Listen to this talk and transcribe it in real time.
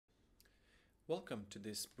Welcome to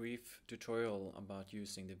this brief tutorial about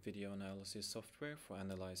using the video analysis software for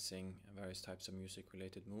analyzing various types of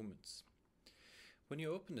music-related movements. When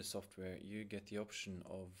you open the software, you get the option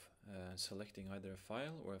of selecting either a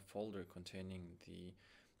file or a folder containing the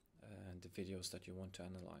videos that you want to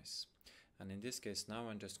analyze. And in this case now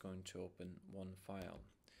I'm just going to open one file.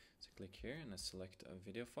 So click here and I select a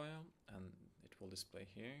video file, and it will display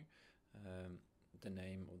here the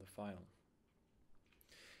name of the file.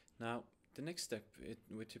 Now, the next step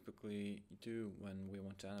we typically do when we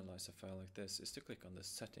want to analyze a file like this is to click on the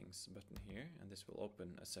settings button here, and this will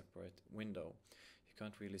open a separate window. You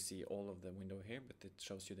can't really see all of the window here, but it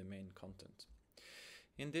shows you the main content.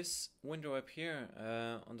 In this window up here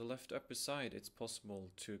on the left upper side, it's possible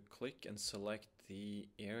to click and select the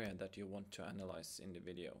area that you want to analyze in the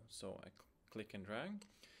video. So I click and drag,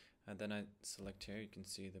 and then I select here. You can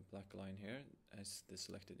see the black line here as the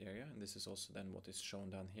selected area, and this is also then what is shown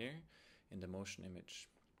down here in the motion image.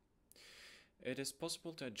 It is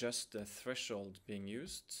possible to adjust the threshold being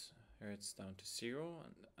used. Here it's down to 0,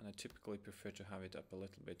 and I typically prefer to have it up a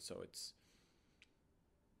little bit so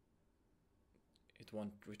it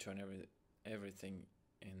won't return everything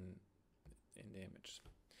in the image.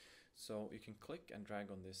 So you can click and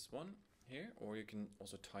drag on this one here, or you can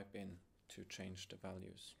also type in to change the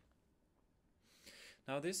values.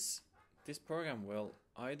 Now this program will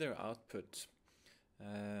either output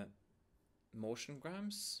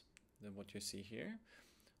motiongrams, what you see here,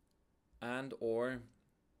 and or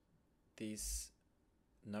these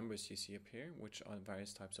numbers you see up here, which are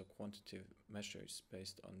various types of quantitative measures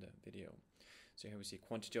based on the video. So here we see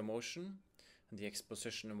quantity of motion and the X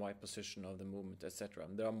position and Y position of the movement, etc.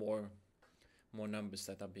 There are more numbers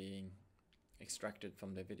that are being extracted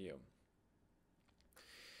from the video.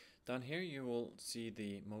 Down here you will see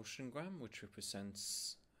the motiongram, which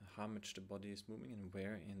represents how much the body is moving and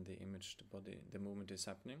where in the image the movement is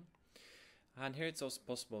happening. And here it's also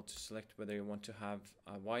possible to select whether you want to have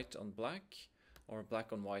a white on black or a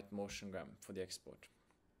black on white motiongram for the export.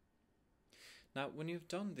 Now when you've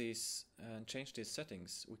done these and changed these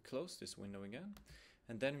settings, we close this window again,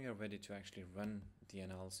 and then we are ready to actually run the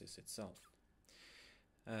analysis itself.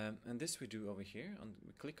 And this we do over here.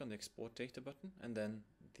 We click on the export data button, and then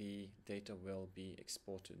the data will be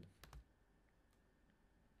exported.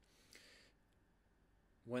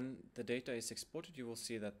 When the data is exported, you will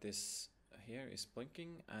see that this here is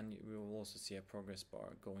blinking, and we will also see a progress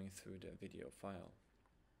bar going through the video file.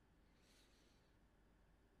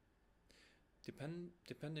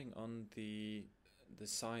 Depending on the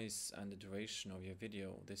size and the duration of your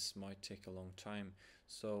video, this might take a long time.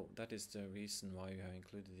 So that is the reason why you have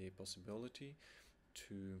included the possibility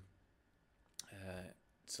to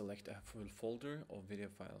select a full folder of video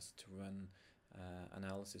files to run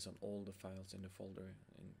analysis on all the files in the folder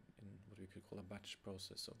in what we could call a batch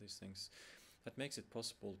process of these things. That makes it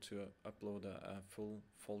possible to upload a full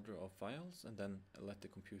folder of files and then let the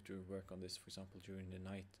computer work on this, for example, during the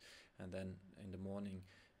night, and then in the morning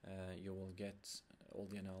you will get all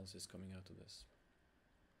the analysis coming out of this.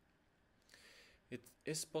 It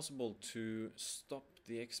is possible to stop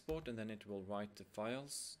the export, and then it will write the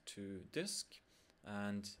files to disk,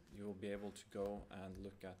 and you will be able to go and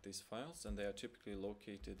look at these files, and they are typically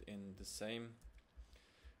located in the same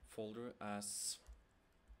folder as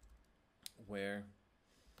where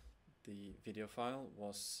the video file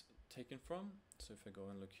was taken from. So if I go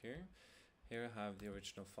and look here, I have the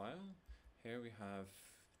original file. Here we have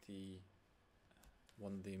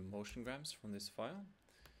one of the motiongrams from this file.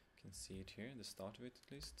 You can see it here, the start of it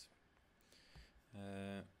at least.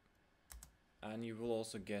 And you will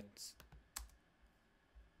also get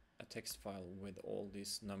a text file with all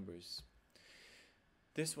these numbers.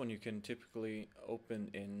 This one you can typically open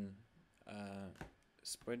in a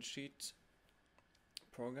spreadsheet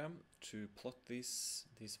program to plot these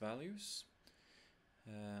values,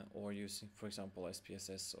 or using, for example,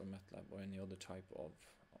 SPSS or MATLAB or any other type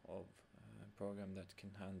of program that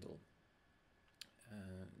can handle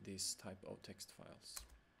these type of text files.